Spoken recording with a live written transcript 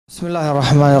Bismillah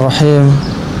ar-Rahman ar-Rahim.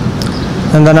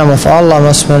 In the name of Allah,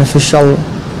 most beneficial,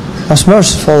 most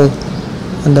merciful,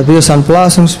 and the peace and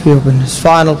blessings be upon His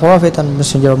final Prophet and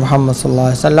Messenger Muhammad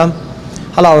sallallahu alaihi wasallam.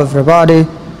 Hello everybody.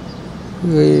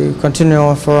 We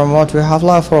continue from what we have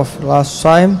left off last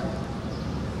time,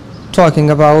 talking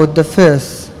about the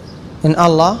faith in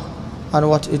Allah and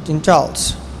what it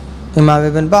entails. Imam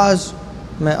Ibn Baz,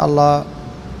 may Allah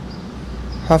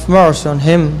have mercy on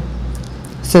him,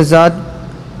 says that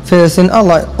faith in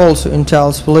Allah also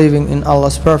entails believing in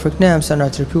Allah's perfect names and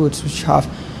attributes, which have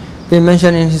been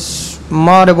mentioned in His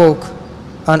mighty book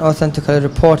and authentically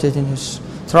reported in His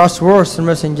trustworthy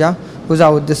messenger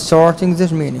without distorting their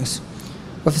meanings.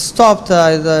 We've stopped,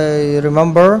 I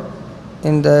remember,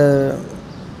 in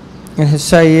his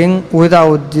saying,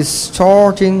 without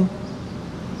distorting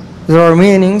their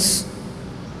meanings,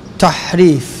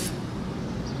 tahrif.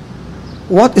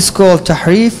 What is called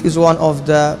tahrif is one of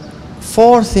the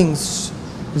four things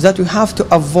that we have to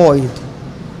avoid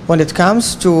when it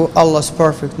comes to Allah's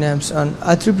perfect names and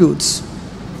attributes.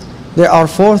 There are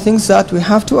four things that we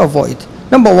have to avoid.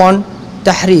 Number one,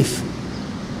 tahrif,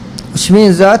 which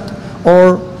means that,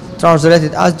 or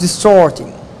translated as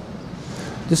distorting.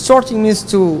 Distorting means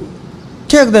to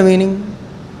take the meaning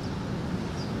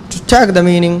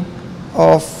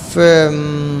of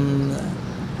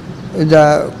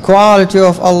the quality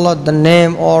of Allah, the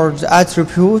name or the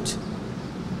attribute,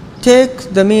 take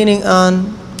the meaning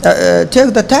and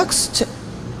take the text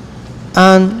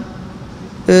and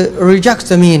reject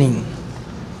the meaning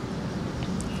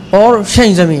or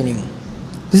change the meaning.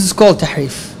 This is called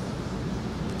tahrif.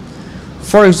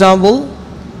 For example,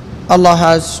 Allah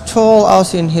has told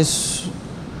us in His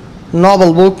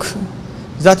noble book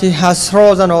that He has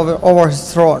risen over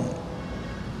His throne.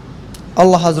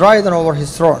 Allah has risen over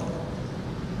His throne.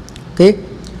 Okay?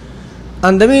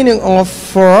 And the meaning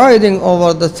of riding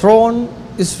over the throne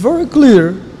is very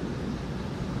clear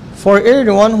for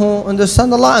anyone who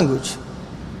understands the language.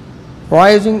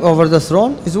 Rising over the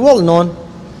throne is well known,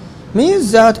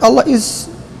 means that Allah is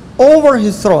over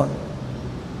His throne,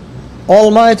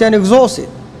 almighty and exhausted,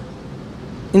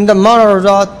 in the manner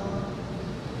that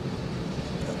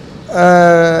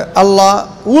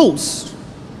Allah wills.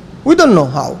 We don't know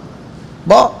how,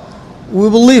 but we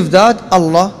believe that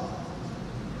Allah,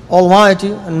 Almighty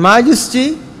and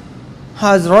Majesty,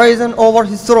 has risen over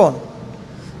His throne,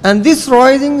 and this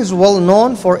rising is well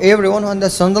known for everyone who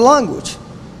understands the language,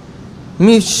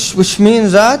 which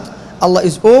means that Allah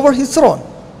is over His throne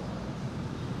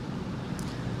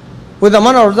with the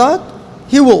manner that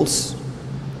He wills.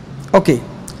 Okay,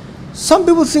 some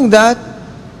people think that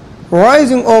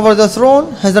rising over the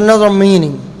throne has another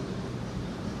meaning,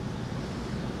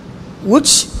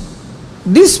 which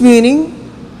this meaning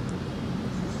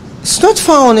is not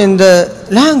found in the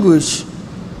language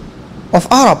of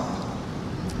Arab.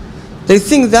 They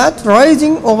think that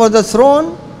rising over the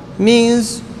throne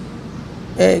means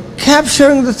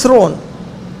capturing the throne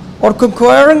or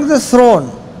conquering the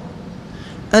throne,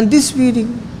 and this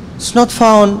meaning is not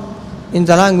found in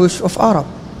the language of Arab.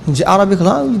 In the Arabic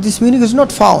language, this meaning is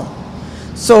not found.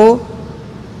 So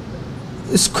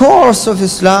scholars of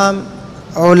Islam,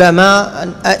 ulama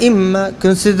and a'imma,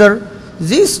 consider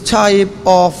this type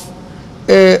of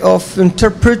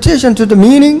interpretation to the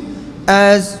meaning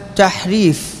as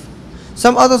tahrif.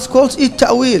 Some others call it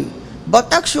ta'wil,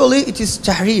 but actually it is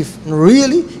tahrif.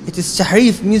 Really, it is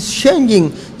tahrif, means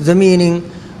changing the meaning,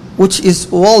 which is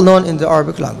well known in the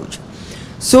Arabic language.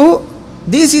 So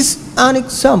this is an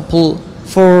example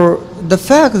for the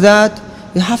fact that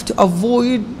you have to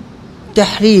avoid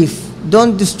tahrif.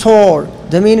 Don't distort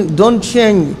the meaning, don't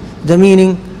change the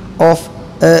meaning of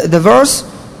the verse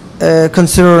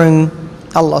considering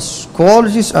Allah's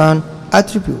qualities and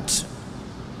attributes.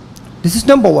 This is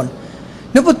number one.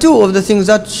 Number two of the things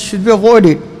that should be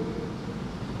avoided,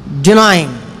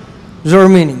 denying their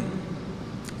meaning,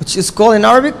 which is called in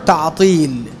Arabic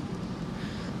ta'til.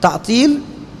 Ta'til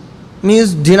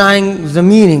means denying the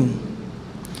meaning.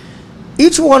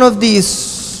 Each one of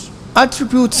these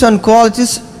attributes and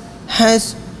qualities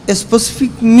has a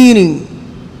specific meaning,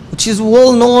 which is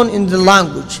well known in the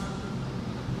language.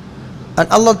 And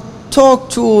Allah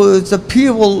talked to the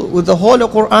people with the Holy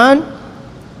Quran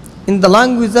in the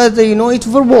language that they know it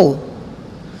very well.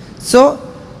 So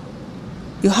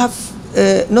you have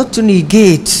not to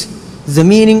negate the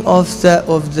meaning of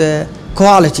the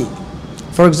quality.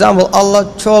 For example,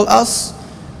 Allah told us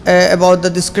about the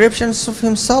descriptions of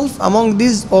Himself. Among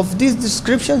these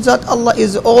descriptions, that Allah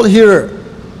is all hearer,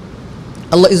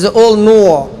 Allah is all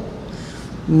knower,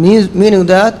 meaning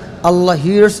that Allah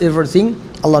hears everything,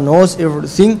 Allah knows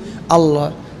everything,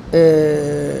 Allah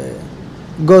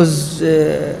goes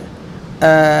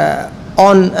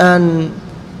on, and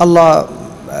Allah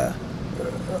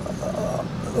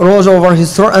rose over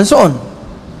his throne, and so on.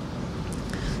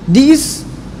 These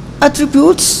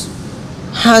attributes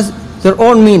has their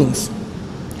own meanings.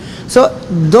 So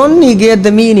don't negate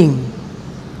the meaning.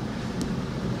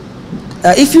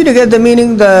 If you negate the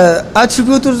meaning, the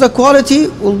attribute or the quality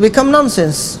will become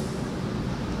nonsense,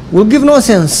 will give no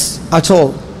sense at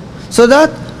all. So that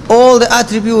all the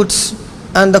attributes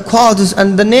and the qualities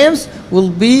and the names will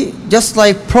be just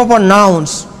like proper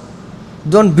nouns,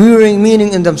 don't bearing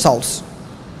meaning in themselves.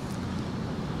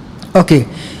 Okay,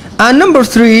 and number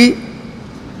 3,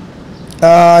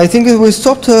 I think we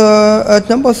stopped at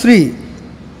number 3,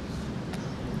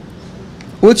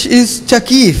 which is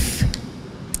takif.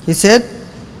 He said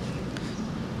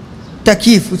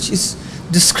takif, which is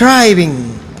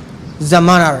describing the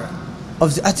manner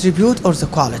of the attribute or the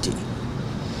quality.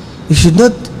 You should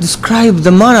not describe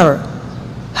the manner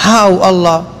how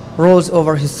Allah rose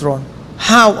over his throne,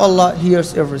 how Allah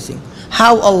hears everything,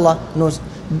 how Allah knows.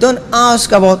 Don't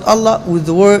ask about Allah with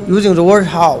the word, using the word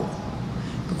how,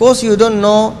 because you don't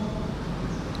know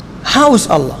how is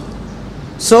Allah.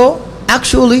 So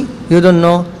actually you don't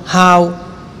know how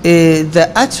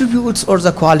the attributes or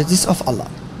the qualities of Allah.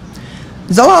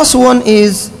 The last one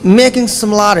is making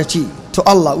similarity to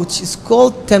Allah, which is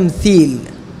called tamthil.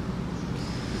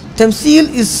 Tamthil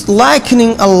is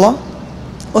likening Allah,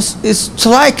 is to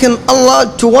liken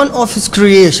Allah to one of his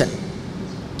creation.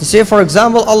 To say, for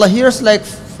example, Allah hears like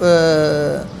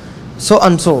so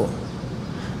and so,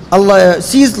 Allah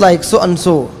sees like so and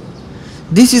so.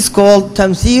 This is called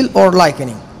tamthil or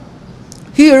likening.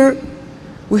 Here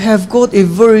we have got a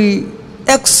very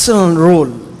excellent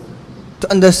rule to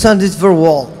understand this very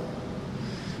well.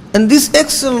 And this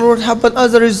excellent rule happened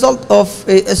as a result of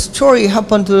a story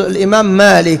happened to Imam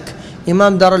Malik,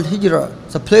 Imam Dar al-Hijrah,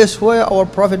 the place where our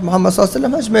Prophet Muhammad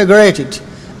ﷺ has migrated,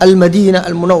 Al-Madinah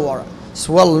Al-Munawwara. It's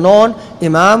well-known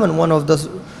Imam and one of the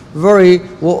very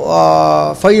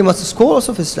famous scholars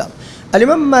of Islam.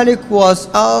 Imam Malik was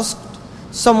asked,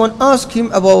 someone asked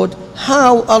him about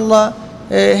how Allah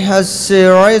has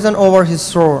risen over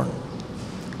his throne.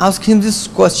 Ask him this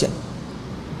question.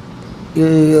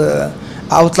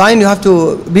 Outline, you have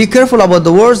to be careful about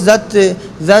the words that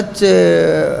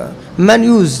man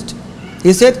used.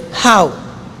 He said, how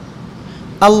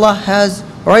Allah has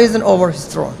risen over his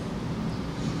throne.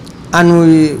 And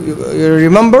we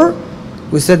remember,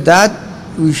 we said that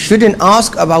we shouldn't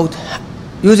ask about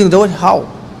using the word how.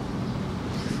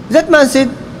 That man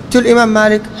said to Imam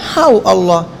Malik, how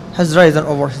Allah has risen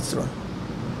over his throne.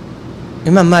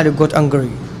 Imam Malik got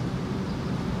angry,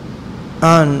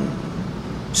 and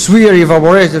sweat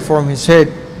evaporated from his head,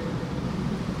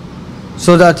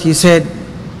 so that he said,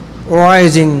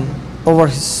 rising over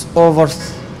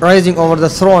the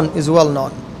throne is well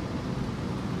known.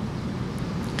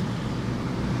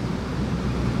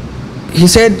 He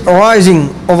said,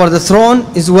 rising over the throne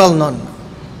is well known,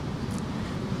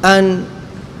 and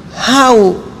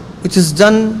how it is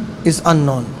done is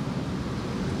unknown.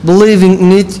 Believing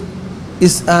in it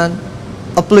is an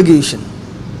obligation,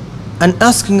 and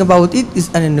asking about it is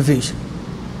an innovation.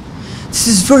 This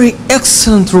is very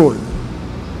excellent rule.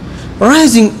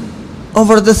 Rising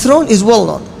over the throne is well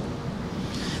known.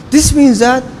 This means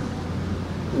that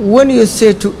when you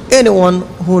say to anyone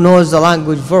who knows the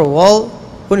language very well,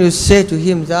 when you say to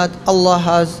him that Allah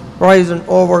has risen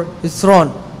over his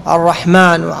throne,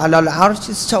 Ar-Rahman wa ala al-Arsh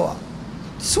istawa,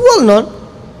 it's well known.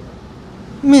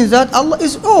 It means that Allah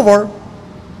is over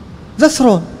the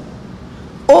throne,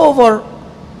 over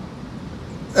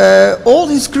all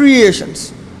his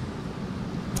creations.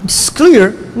 It's clear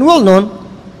and well known.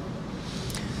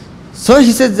 So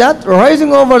he said that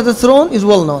rising over the throne is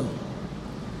well known.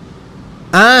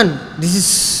 And this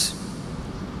is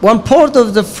one part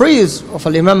of the phrase of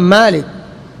Imam Malik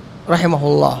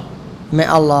rahimahullah. May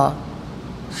Allah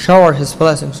shower his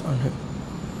blessings on him.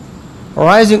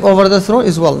 Rising over the throne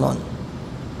is well known.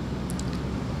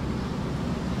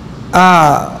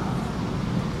 How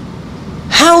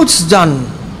it's done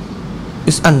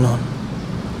is unknown.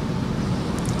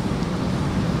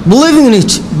 Believing in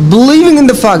it, believing in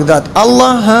the fact that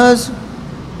Allah has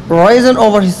risen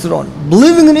over his throne,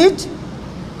 believing in it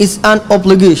is an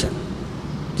obligation.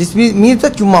 This means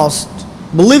that you must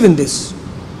believe in this,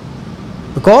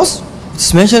 because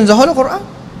it's mentioned in the Holy Quran,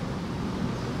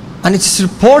 and it's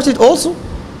reported also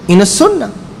in a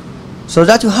Sunnah, so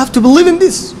that you have to believe in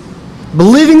this.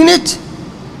 Believing in it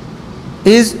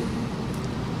is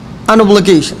an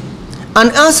obligation,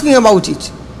 and asking about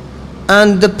it,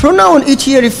 and the pronoun it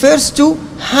here refers to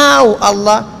how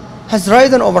Allah has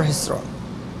risen over his throne.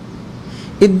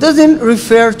 it doesn't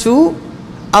refer to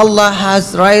Allah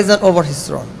has risen over his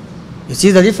throne. You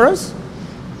see the difference?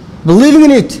 Believing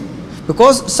in it.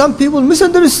 Because some people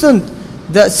misunderstand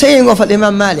the saying of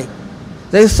Imam Malik.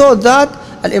 They thought that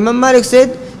Imam Malik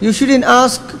said you shouldn't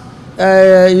ask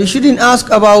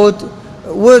about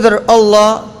whether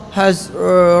Allah has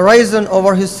risen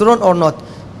over his throne or not.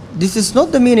 This is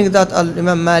not the meaning that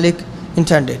Imam Malik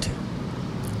intended.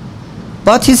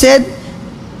 But he said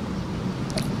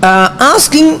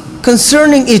asking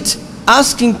concerning it,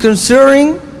 asking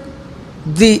concerning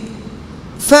the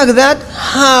fact that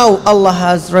how Allah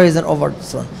has risen over the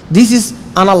throne. This is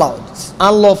unallowed, it's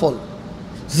unlawful.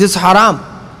 This is haram.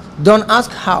 Don't ask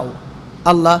how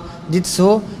Allah did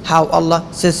so, how Allah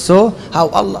says so, how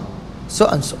Allah so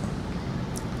and so.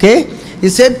 Okay? He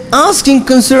said asking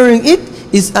concerning it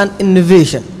is an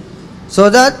innovation. So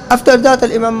that after that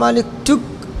Imam Malik took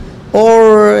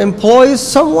or employs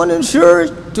someone in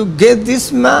church to get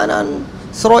this man and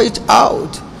throw it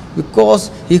out,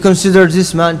 because he considered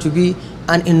this man to be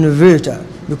an innovator,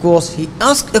 because he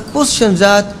asked a question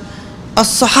that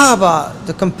as-Sahaba,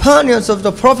 the companions of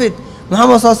the Prophet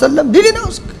Muhammad ﷺ, didn't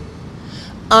ask.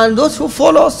 And those who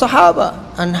follow Sahaba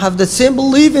and have the same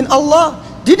belief in Allah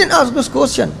didn't ask this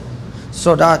question.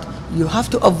 So that you have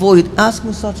to avoid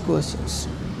asking such questions.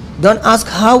 Don't ask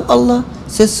how Allah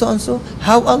says so and so,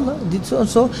 how Allah did so and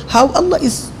so, how Allah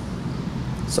is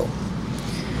so.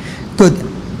 Good.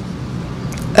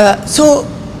 So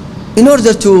in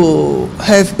order to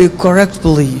have a correct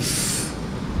belief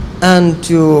and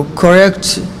to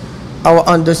correct our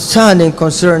understanding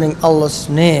concerning Allah's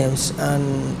names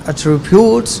and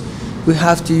attributes, we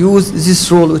have to use this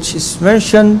rule which is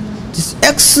mentioned, this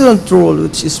excellent rule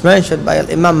which is mentioned by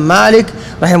Imam Malik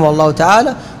rahimahullah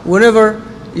ta'ala. Whenever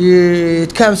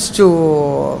it comes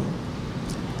to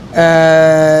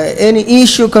any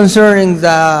issue concerning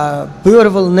the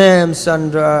beautiful names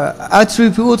and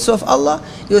attributes of Allah,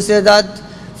 you say that,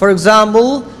 for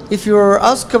example, if you are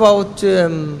asked about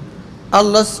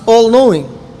Allah's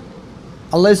all-knowing,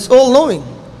 Allah is all-knowing,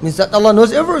 means that Allah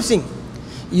knows everything.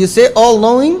 You say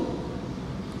all-knowing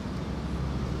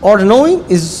or knowing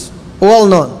is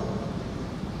well-known,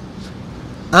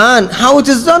 and how it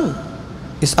is done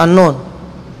is unknown.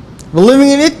 Believing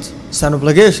in it is an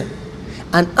obligation,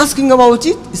 and asking about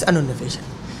it is an innovation.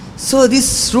 So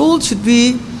this rule should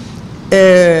be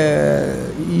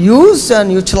used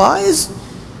and utilized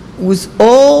with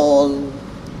all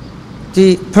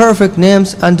the perfect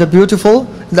names and the beautiful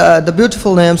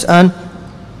names and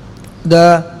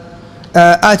the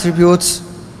attributes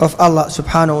of Allah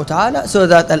subhanahu wa ta'ala, so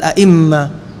that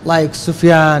al-a'imma like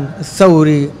Sufyan,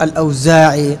 al-Thawri,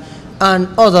 al-Awza'i and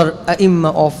other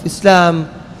a'imma of Islam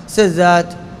says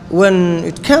that when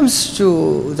it comes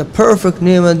to the perfect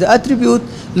name and the attribute,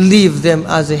 leave them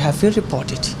as they have been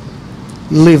reported.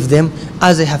 Leave them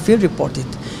as they have been reported.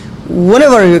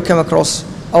 Whenever you come across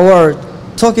a word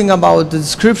talking about the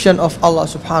description of Allah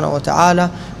subhanahu wa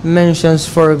ta'ala, mentions,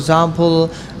 for example,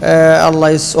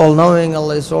 Allah is all-knowing,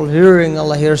 Allah is all-hearing,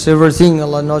 Allah hears everything,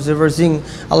 Allah knows everything,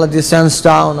 Allah descends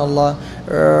down, Allah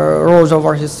rose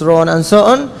over his throne, and so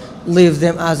on, leave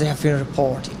them as they have been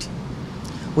reported,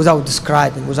 without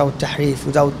describing, without tahrif,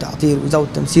 without ta'til, without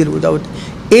tamthil, without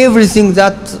everything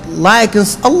that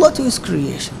likens Allah to his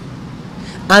creation,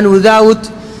 and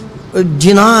without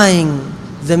denying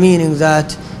the meaning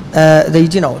that they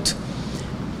denote.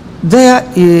 There,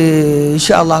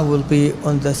 inshallah, will be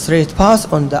on the straight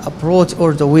path, on the approach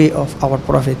or the way of our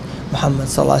Prophet Muhammad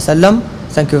sallallahu alaihi wasallam.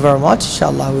 Thank you very much.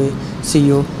 Inshallah, we see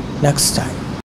you next time.